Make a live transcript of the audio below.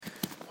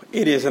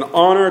It is an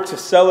honor to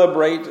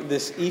celebrate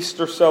this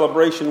Easter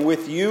celebration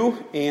with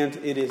you, and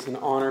it is an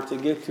honor to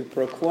get to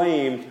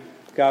proclaim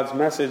God's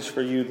message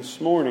for you this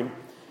morning.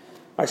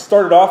 I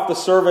started off the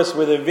service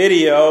with a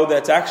video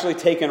that's actually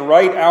taken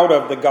right out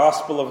of the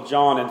Gospel of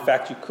John. In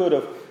fact, you could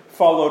have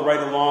followed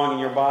right along in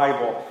your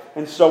Bible.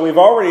 And so we've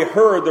already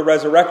heard the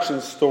resurrection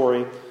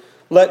story.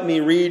 Let me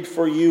read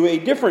for you a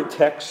different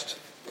text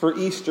for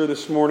Easter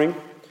this morning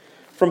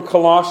from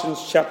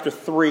Colossians chapter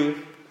 3,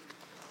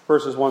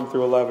 verses 1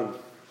 through 11.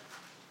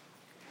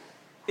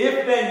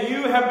 If then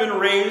you have been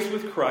raised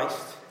with Christ,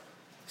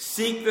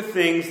 seek the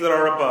things that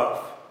are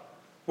above,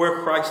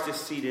 where Christ is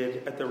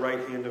seated at the right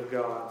hand of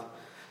God.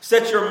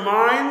 Set your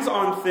minds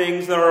on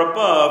things that are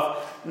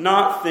above,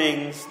 not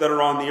things that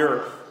are on the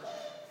earth.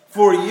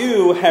 For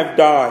you have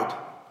died,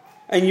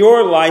 and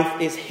your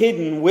life is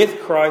hidden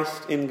with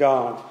Christ in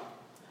God.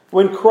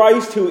 When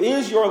Christ, who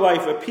is your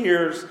life,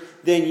 appears,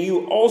 then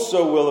you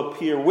also will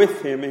appear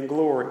with him in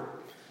glory.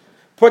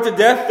 Put to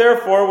death,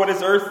 therefore, what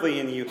is earthly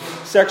in you: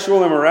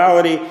 sexual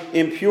immorality,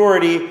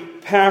 impurity,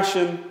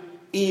 passion,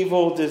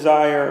 evil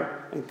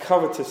desire, and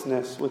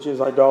covetousness, which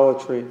is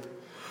idolatry.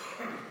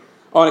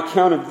 On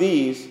account of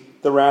these,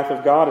 the wrath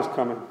of God is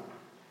coming.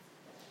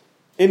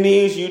 In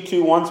these you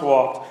too once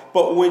walked,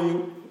 but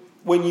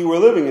when you were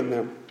living in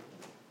them.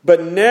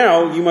 But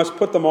now you must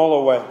put them all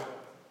away: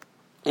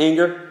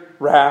 anger,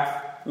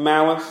 wrath,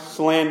 malice,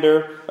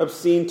 slander,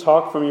 obscene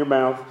talk from your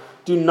mouth.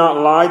 Do not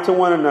lie to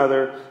one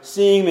another,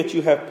 seeing that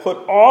you have put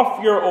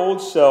off your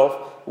old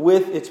self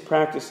with its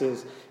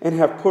practices, and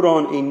have put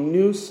on a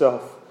new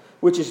self,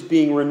 which is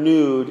being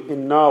renewed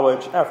in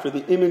knowledge after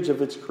the image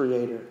of its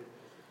Creator.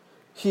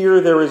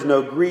 Here there is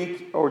no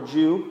Greek or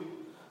Jew,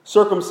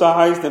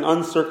 circumcised and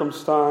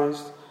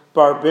uncircumcised,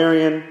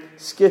 barbarian,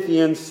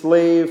 Scythian,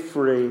 slave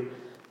free,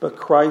 but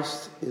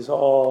Christ is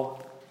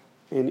all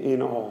and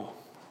in all.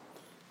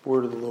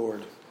 Word of the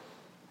Lord.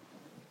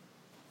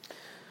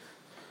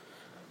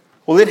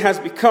 Well, it has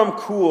become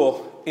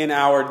cool in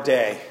our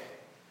day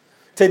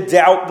to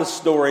doubt the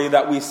story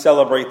that we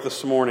celebrate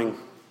this morning.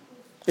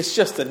 It's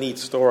just a neat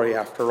story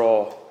after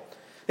all.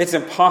 It's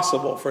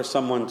impossible for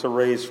someone to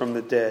raise from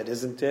the dead,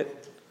 isn't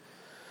it?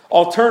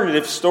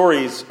 Alternative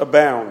stories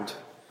abound.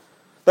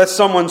 That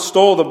someone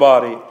stole the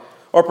body,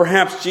 or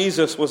perhaps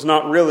Jesus was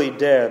not really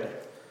dead.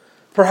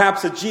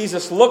 Perhaps a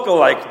Jesus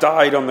look-alike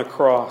died on the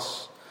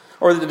cross,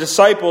 or the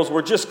disciples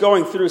were just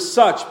going through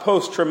such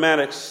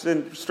post-traumatic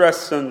stress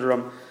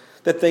syndrome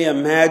that they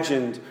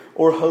imagined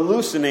or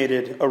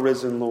hallucinated a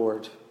risen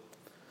Lord.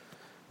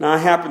 Now, I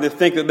happen to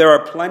think that there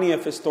are plenty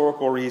of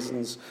historical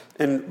reasons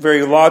and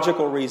very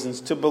logical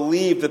reasons to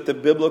believe that the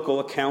biblical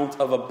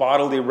account of a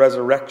bodily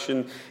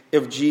resurrection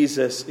of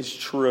Jesus is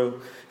true.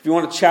 If you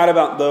want to chat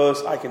about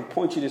those, I can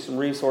point you to some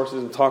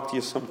resources and talk to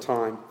you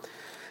sometime.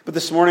 But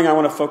this morning I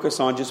want to focus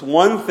on just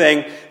one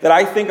thing that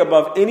I think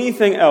above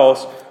anything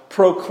else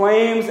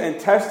proclaims and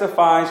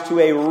testifies to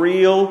a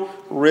real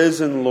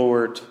risen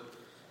Lord.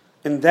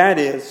 And that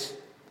is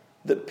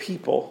the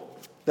people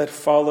that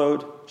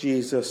followed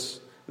Jesus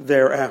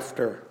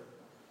thereafter.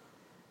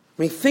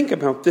 I mean, think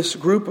about this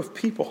group of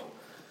people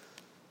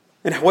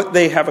and what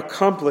they have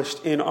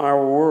accomplished in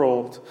our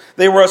world.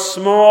 They were a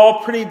small,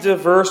 pretty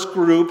diverse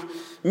group,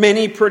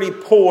 many pretty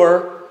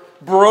poor,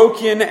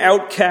 broken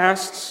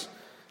outcasts,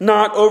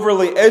 not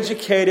overly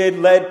educated,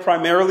 led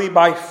primarily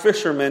by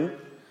fishermen,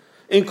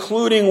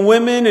 including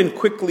women and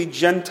quickly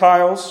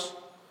Gentiles.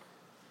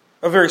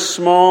 A very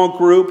small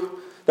group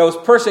that was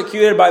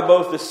persecuted by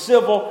both the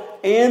civil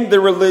and the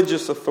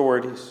religious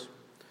authorities.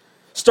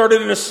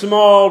 Started in a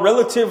small,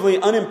 relatively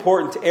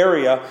unimportant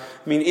area.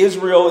 I mean,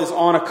 Israel is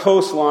on a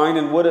coastline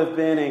and would have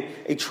been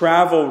a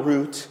travel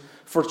route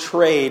for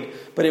trade,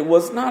 but it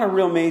was not a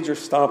real major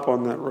stop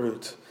on that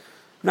route.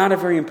 Not a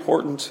very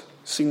important,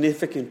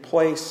 significant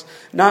place.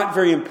 Not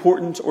very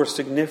important or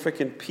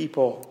significant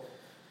people.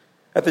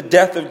 At the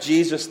death of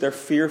Jesus, they're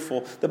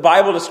fearful. The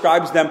Bible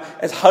describes them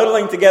as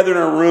huddling together in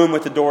a room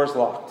with the doors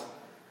locked,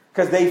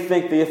 because they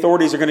think the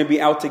authorities are going to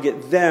be out to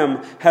get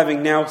them,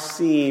 having now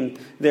seen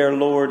their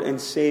Lord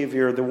and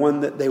Savior, the one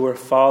that they were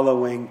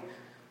following,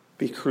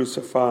 be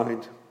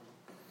crucified.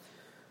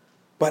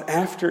 But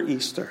after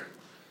Easter,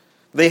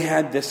 they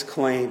had this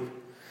claim.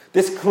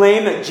 This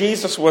claim that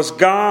Jesus was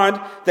God,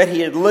 that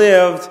he had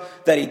lived,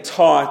 that he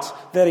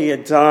taught, that he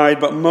had died,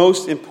 but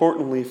most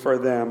importantly for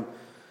them,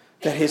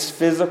 that his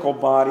physical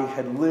body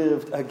had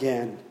lived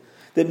again.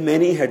 That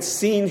many had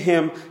seen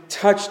him,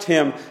 touched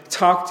him,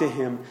 talked to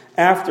him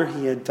after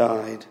he had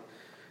died,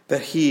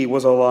 that he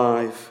was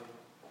alive.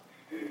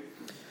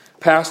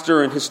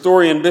 Pastor and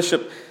historian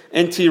Bishop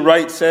N.T.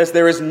 Wright says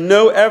there is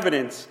no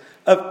evidence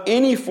of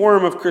any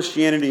form of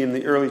Christianity in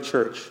the early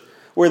church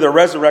where the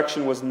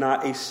resurrection was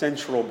not a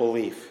central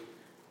belief.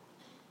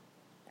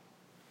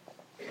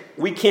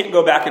 We can't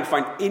go back and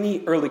find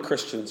any early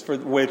Christians for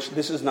which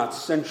this is not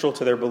central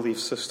to their belief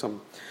system.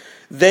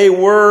 They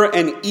were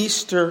an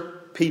Easter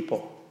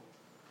people.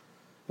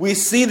 We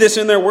see this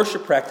in their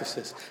worship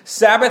practices.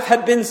 Sabbath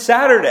had been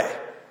Saturday.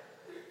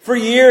 For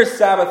years,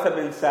 Sabbath had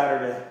been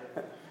Saturday.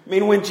 I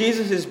mean, when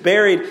Jesus is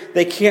buried,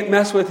 they can't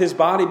mess with his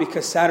body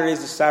because Saturday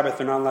is the Sabbath.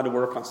 They're not allowed to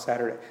work on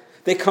Saturday.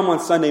 They come on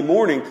Sunday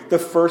morning, the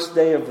first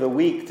day of the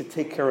week, to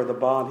take care of the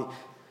body.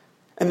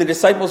 And the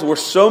disciples were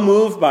so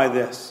moved by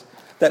this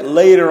that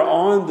later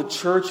on the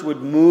church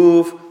would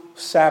move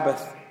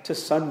Sabbath to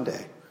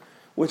Sunday,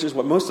 which is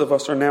what most of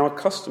us are now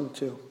accustomed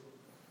to.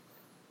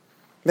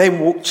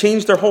 They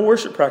changed their whole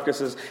worship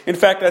practices. In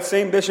fact, that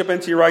same Bishop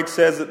N.T. Wright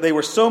says that they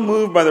were so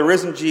moved by the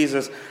risen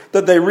Jesus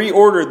that they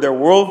reordered their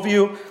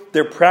worldview,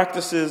 their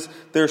practices,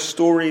 their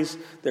stories,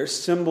 their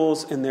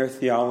symbols, and their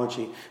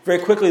theology. Very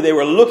quickly, they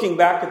were looking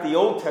back at the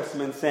Old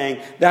Testament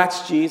saying,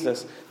 that's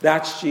Jesus,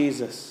 that's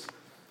Jesus.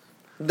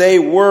 They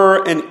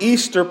were an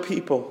Easter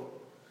people.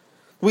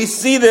 We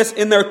see this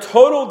in their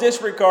total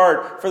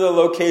disregard for the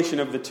location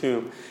of the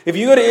tomb. If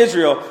you go to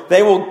Israel,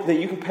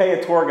 you can pay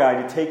a tour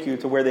guide to take you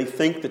to where they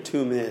think the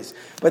tomb is.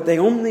 But they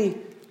only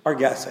are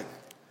guessing.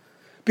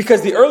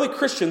 Because the early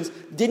Christians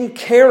didn't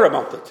care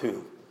about the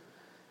tomb.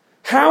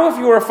 How, if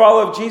you were a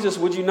follower of Jesus,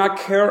 would you not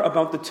care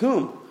about the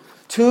tomb?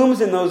 Tombs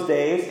in those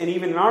days, and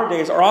even in our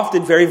days, are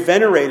often very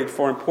venerated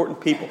for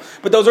important people.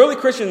 But those early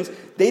Christians,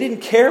 they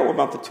didn't care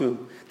about the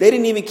tomb. They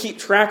didn't even keep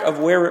track of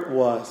where it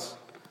was.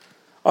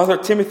 Author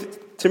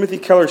Timothy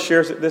Keller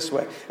shares it this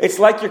way. It's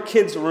like your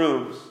kids'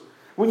 rooms.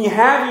 When you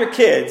have your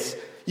kids,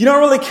 you don't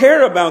really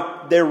care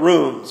about their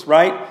rooms,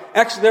 right?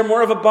 Actually, they're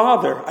more of a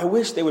bother. I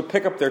wish they would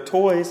pick up their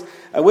toys.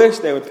 I wish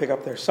they would pick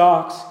up their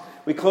socks.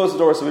 We close the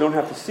door so we don't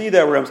have to see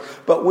their rooms.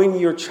 But when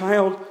your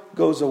child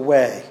goes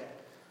away,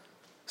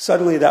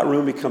 suddenly that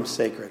room becomes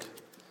sacred.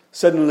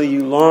 Suddenly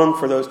you long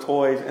for those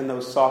toys and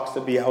those socks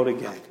to be out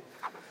again.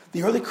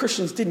 The early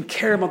Christians didn't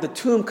care about the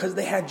tomb because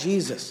they had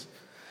Jesus.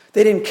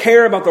 They didn't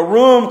care about the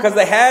room because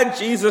they had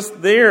Jesus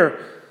there.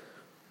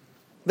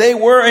 They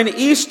were an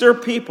Easter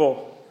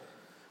people.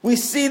 We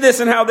see this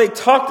in how they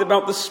talked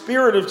about the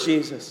Spirit of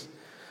Jesus.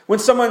 When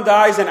someone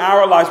dies in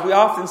our lives, we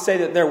often say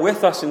that they're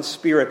with us in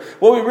spirit.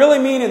 What we really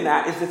mean in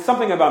that is it's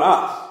something about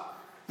us.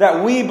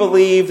 That we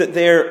believe that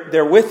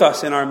they're with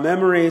us in our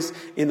memories,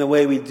 in the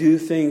way we do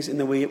things, in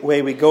the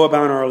way we go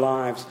about our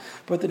lives.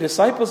 But the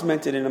disciples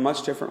meant it in a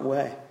much different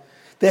way.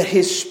 That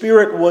His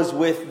Spirit was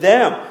with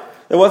them.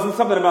 It wasn't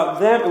something about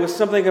them. It was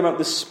something about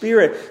the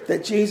Spirit,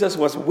 that Jesus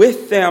was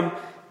with them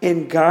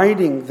and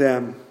guiding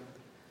them.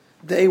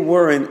 They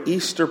were an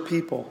Easter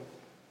people.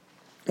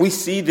 We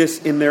see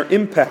this in their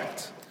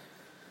impact.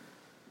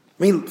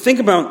 I mean, think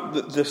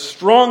about the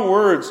strong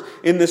words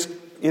in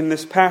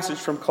this passage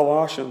from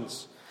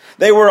Colossians.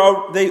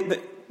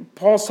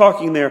 Paul's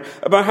talking there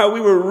about how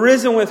we were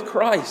risen with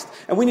Christ.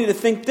 And we need to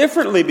think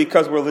differently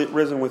because we're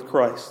risen with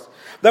Christ.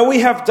 That we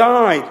have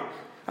died.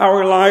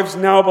 Our lives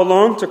now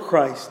belong to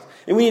Christ.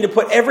 And we need to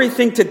put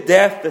everything to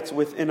death that's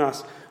within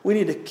us. We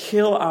need to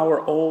kill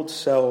our old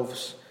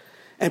selves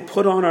and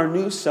put on our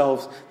new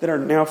selves that are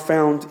now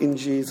found in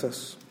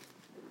Jesus.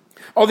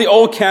 All the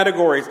old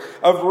categories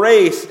of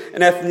race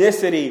and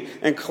ethnicity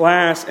and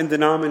class and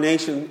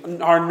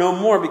denomination are no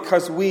more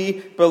because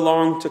we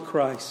belong to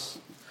Christ.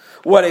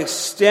 What a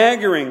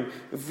staggering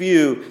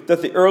view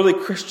that the early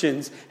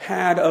Christians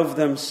had of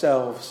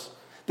themselves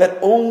that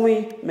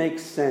only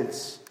makes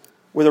sense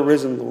with a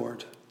risen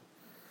Lord.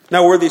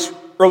 Now, were these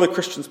early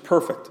Christians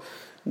perfect?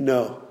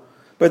 No.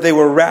 But they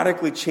were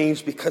radically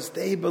changed because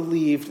they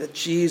believed that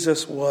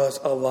Jesus was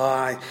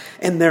alive.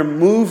 And their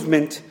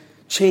movement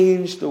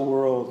changed the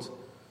world.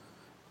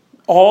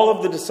 All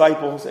of the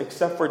disciples,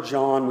 except for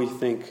John, we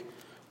think,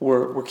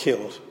 were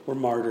killed, were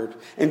martyred.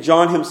 And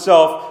John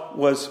himself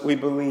was, we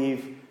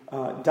believe,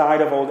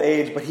 died of old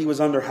age, but he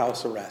was under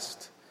house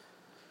arrest.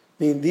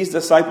 I mean, these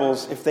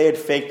disciples, if they had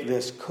faked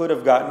this, could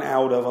have gotten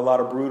out of a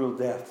lot of brutal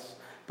deaths.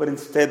 But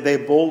instead, they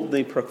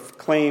boldly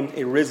proclaimed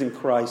a risen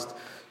Christ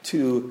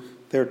to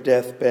their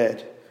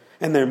deathbed.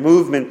 And their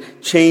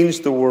movement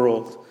changed the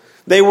world.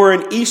 They were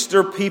an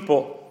Easter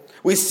people.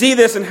 We see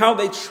this in how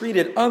they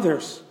treated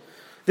others.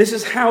 This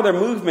is how their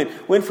movement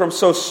went from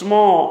so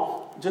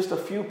small, just a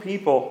few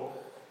people,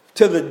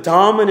 to the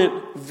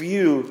dominant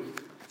view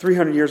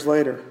 300 years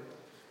later.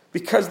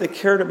 Because they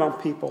cared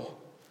about people.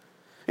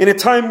 In a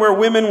time where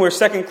women were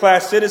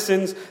second-class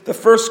citizens, the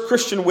first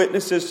Christian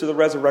witnesses to the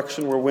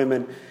resurrection were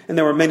women. And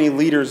there were many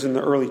leaders in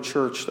the early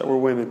church that were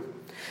women.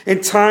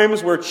 In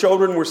times where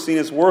children were seen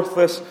as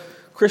worthless,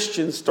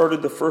 Christians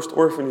started the first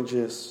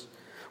orphanages.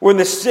 When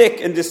the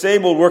sick and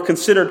disabled were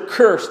considered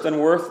cursed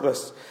and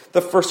worthless,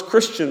 the first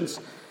Christians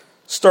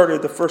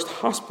started the first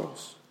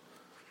hospitals.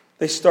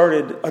 They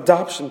started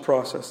adoption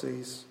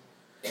processes.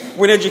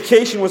 When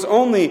education was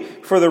only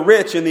for the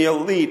rich and the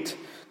elite,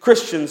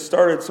 Christians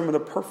started some of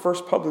the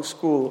first public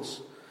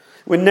schools.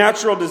 When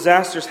natural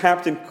disasters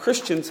happened,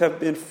 Christians have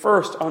been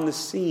first on the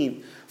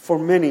scene for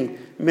many,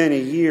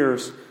 many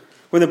years.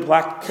 When the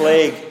Black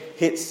Plague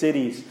hit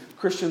cities,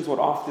 Christians would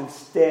often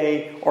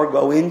stay or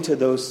go into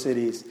those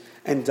cities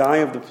and die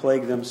of the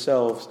plague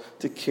themselves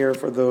to care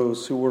for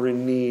those who were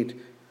in need.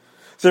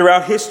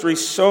 Throughout history,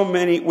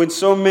 when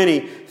so many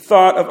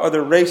thought of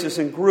other races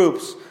and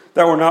groups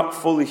that were not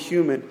fully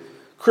human,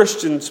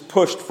 Christians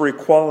pushed for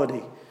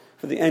equality,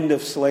 for the end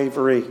of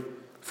slavery,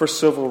 for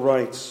civil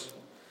rights.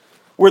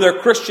 Were there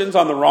Christians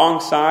on the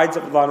wrong sides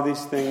of a lot of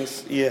these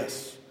things?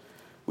 Yes.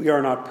 We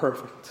are not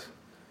perfect.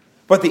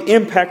 But the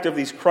impact of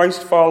these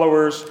Christ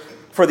followers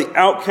for the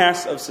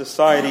outcasts of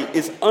society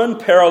is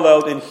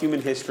unparalleled in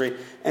human history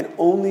and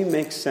only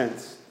makes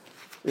sense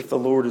if the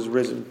Lord is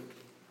risen.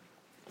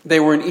 They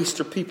were an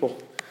Easter people.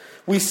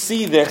 We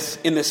see this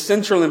in the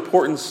central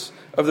importance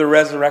of the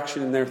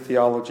resurrection in their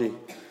theology.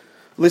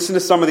 Listen to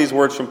some of these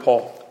words from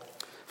Paul.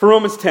 For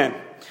Romans 10,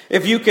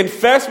 if you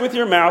confess with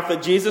your mouth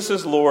that Jesus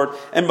is Lord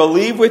and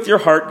believe with your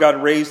heart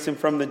God raised him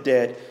from the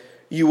dead,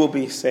 you will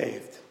be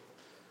saved.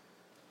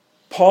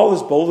 Paul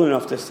is bold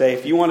enough to say,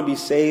 if you want to be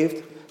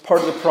saved,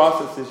 part of the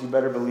process is you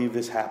better believe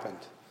this happened.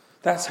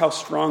 That's how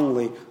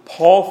strongly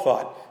Paul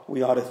thought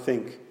we ought to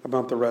think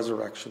about the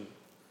resurrection.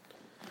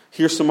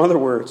 Here's some other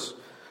words.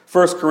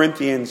 1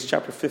 Corinthians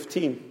chapter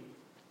 15.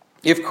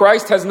 If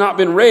Christ has not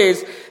been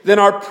raised, then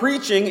our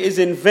preaching is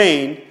in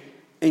vain,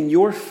 and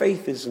your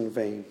faith is in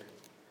vain.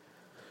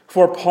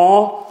 For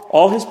Paul,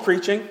 all his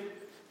preaching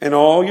and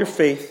all your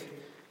faith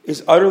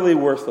is utterly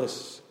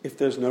worthless if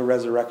there's no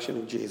resurrection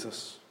of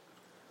Jesus.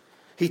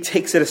 He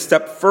takes it a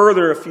step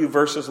further a few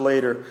verses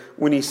later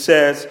when he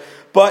says,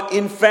 but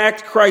in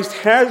fact Christ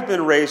has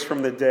been raised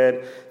from the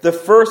dead, the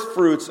first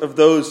fruits of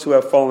those who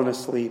have fallen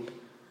asleep.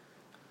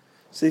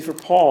 See, for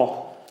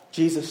Paul,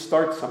 Jesus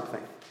starts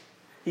something.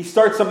 He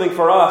starts something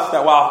for us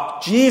that while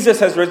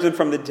Jesus has risen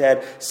from the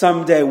dead,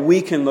 someday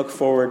we can look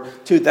forward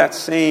to that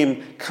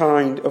same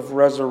kind of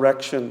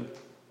resurrection.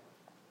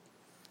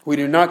 We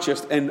do not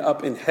just end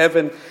up in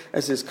heaven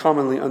as is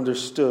commonly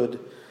understood,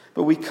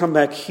 but we come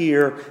back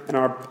here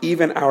and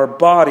even our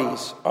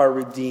bodies are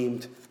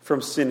redeemed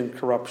from sin and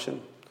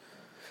corruption.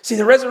 See,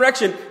 the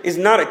resurrection is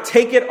not a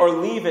take it or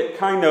leave it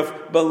kind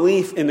of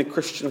belief in the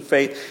Christian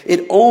faith.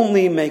 It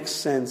only makes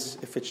sense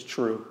if it's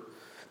true.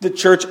 The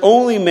church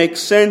only makes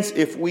sense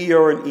if we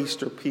are an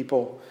Easter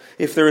people.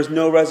 If there is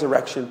no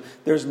resurrection,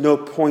 there's no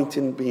point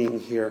in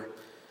being here.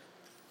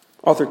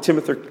 Author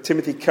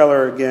Timothy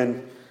Keller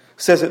again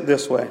says it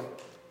this way.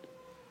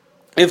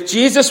 If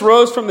Jesus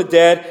rose from the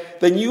dead,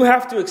 then you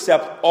have to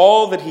accept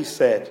all that he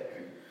said.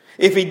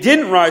 If he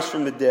didn't rise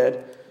from the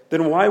dead,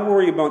 then why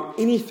worry about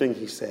anything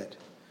he said?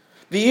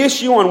 The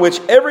issue on which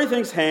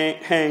everything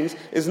hangs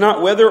is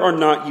not whether or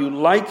not you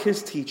like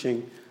his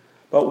teaching,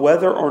 but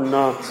whether or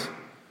not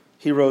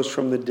he rose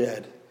from the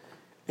dead.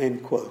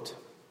 End quote.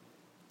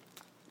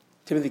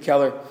 Timothy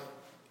Keller,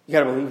 you got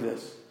to believe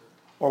this,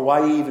 or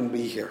why even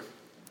be here?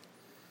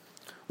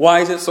 Why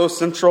is it so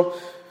central?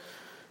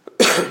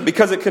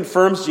 Because it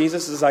confirms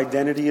Jesus'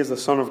 identity as the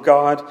Son of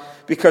God.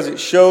 Because it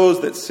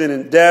shows that sin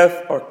and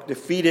death are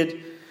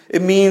defeated.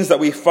 It means that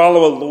we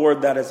follow a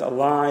Lord that is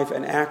alive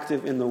and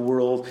active in the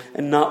world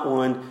and not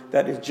one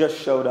that has just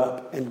showed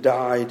up and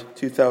died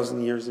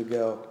 2,000 years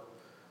ago.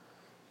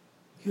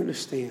 You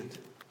understand?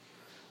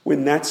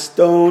 When that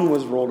stone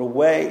was rolled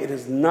away, it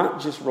is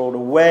not just rolled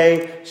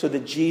away so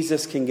that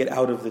Jesus can get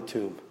out of the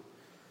tomb.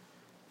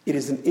 It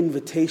is an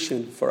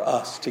invitation for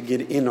us to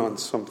get in on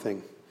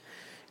something.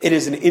 It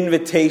is an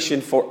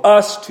invitation for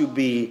us to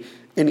be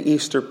an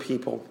Easter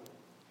people.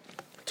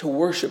 To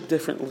worship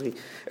differently,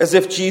 as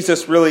if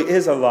Jesus really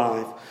is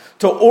alive.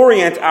 To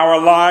orient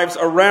our lives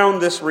around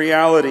this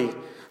reality.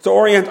 To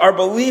orient our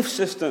belief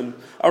system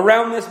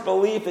around this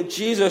belief that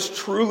Jesus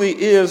truly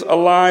is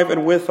alive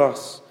and with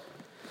us.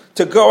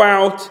 To go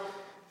out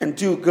and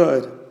do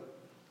good.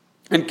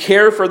 And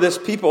care for this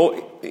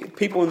people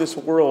in this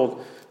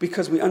world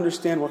because we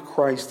understand what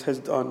Christ has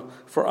done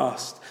for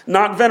us.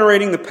 Not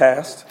venerating the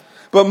past,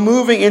 but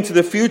moving into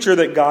the future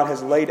that God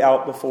has laid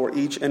out before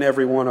each and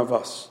every one of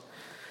us.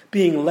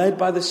 Being led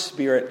by the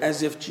Spirit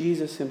as if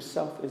Jesus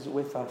himself is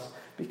with us,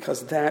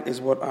 because that is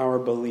what our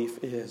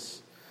belief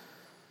is.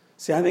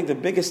 See, I think the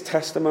biggest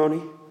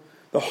testimony,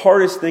 the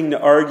hardest thing to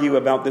argue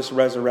about this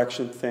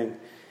resurrection thing,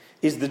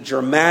 is the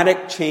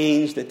dramatic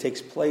change that takes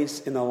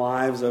place in the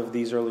lives of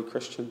these early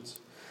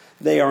Christians.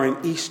 They are an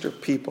Easter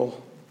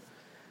people.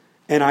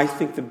 And I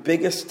think the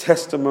biggest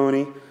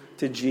testimony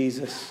to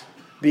Jesus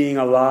being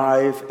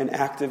alive and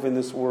active in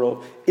this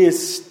world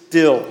is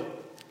still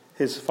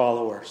his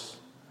followers.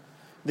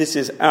 This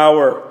is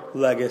our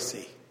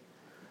legacy.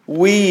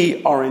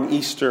 We are an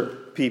Easter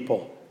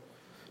people.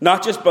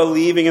 Not just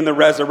believing in the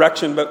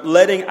resurrection, but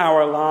letting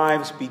our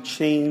lives be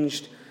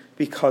changed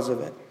because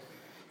of it.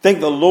 Thank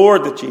the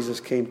Lord that Jesus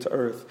came to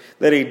earth,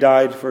 that he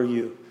died for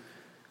you.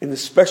 And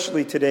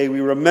especially today, we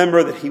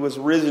remember that he was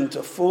risen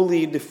to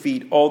fully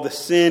defeat all the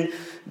sin,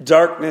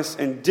 darkness,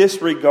 and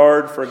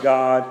disregard for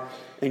God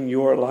in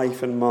your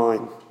life and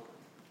mine.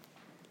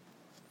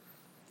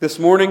 This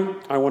morning,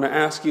 I want to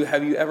ask you,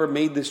 have you ever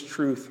made this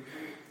truth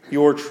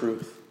your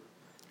truth?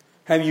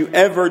 Have you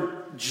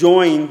ever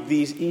joined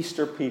these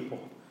Easter people?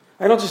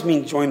 I don't just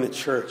mean join the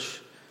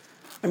church.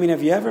 I mean,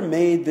 have you ever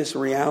made this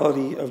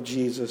reality of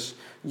Jesus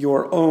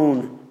your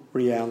own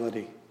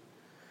reality?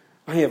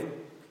 I have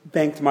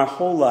banked my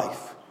whole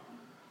life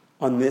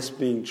on this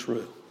being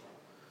true.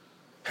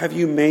 Have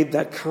you made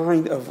that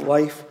kind of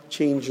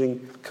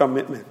life-changing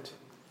commitment?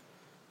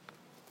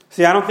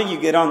 See, I don't think you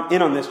get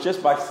in on this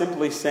just by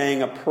simply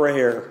saying a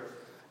prayer,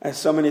 as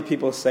so many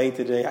people say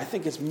today. I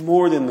think it's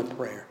more than the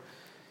prayer.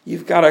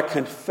 You've got to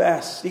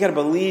confess. You've got to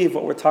believe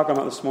what we're talking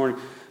about this morning.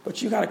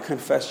 But you've got to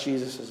confess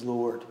Jesus as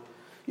Lord.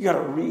 You've got to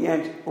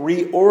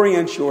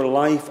reorient your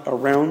life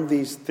around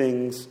these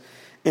things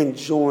and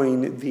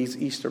join these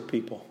Easter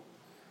people.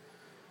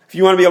 If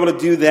you want to be able to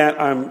do that,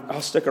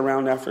 I'll stick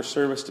around after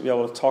service to be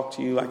able to talk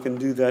to you. I can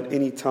do that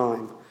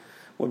anytime.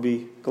 We'll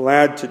be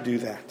glad to do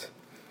that.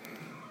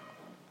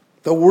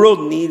 The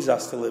world needs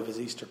us to live as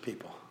Easter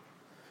people.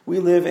 We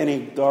live in a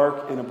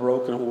dark and a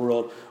broken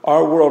world.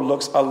 Our world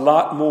looks a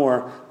lot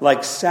more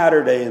like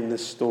Saturday in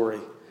this story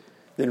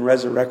than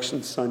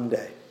Resurrection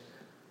Sunday.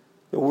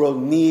 The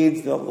world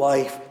needs the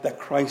life that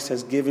Christ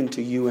has given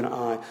to you and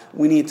I.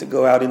 We need to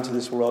go out into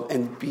this world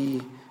and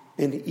be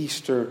an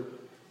Easter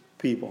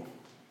people.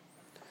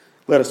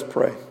 Let us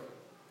pray.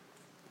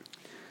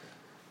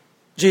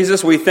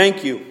 Jesus, we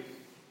thank you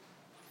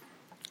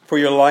for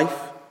your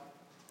life,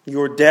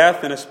 your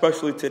death, and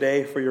especially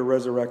today for your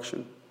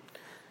resurrection.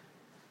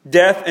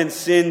 Death and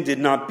sin did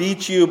not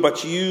beat you,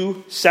 but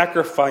you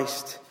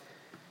sacrificed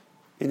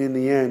and in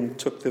the end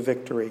took the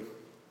victory.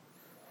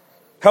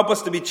 Help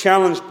us to be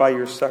challenged by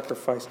your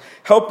sacrifice.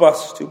 Help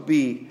us to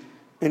be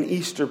an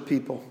Easter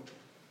people.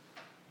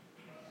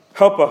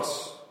 Help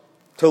us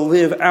to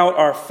live out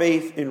our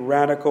faith in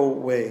radical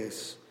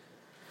ways.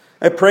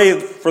 I pray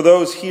for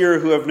those here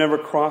who have never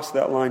crossed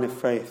that line of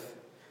faith.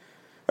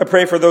 I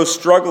pray for those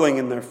struggling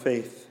in their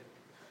faith.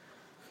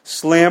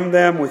 Slam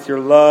them with your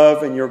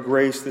love and your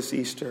grace this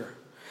Easter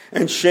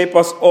and shape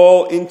us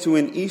all into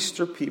an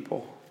Easter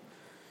people.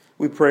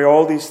 We pray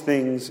all these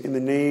things in the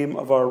name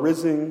of our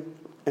risen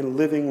and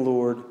living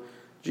Lord,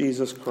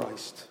 Jesus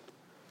Christ.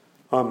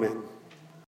 Amen.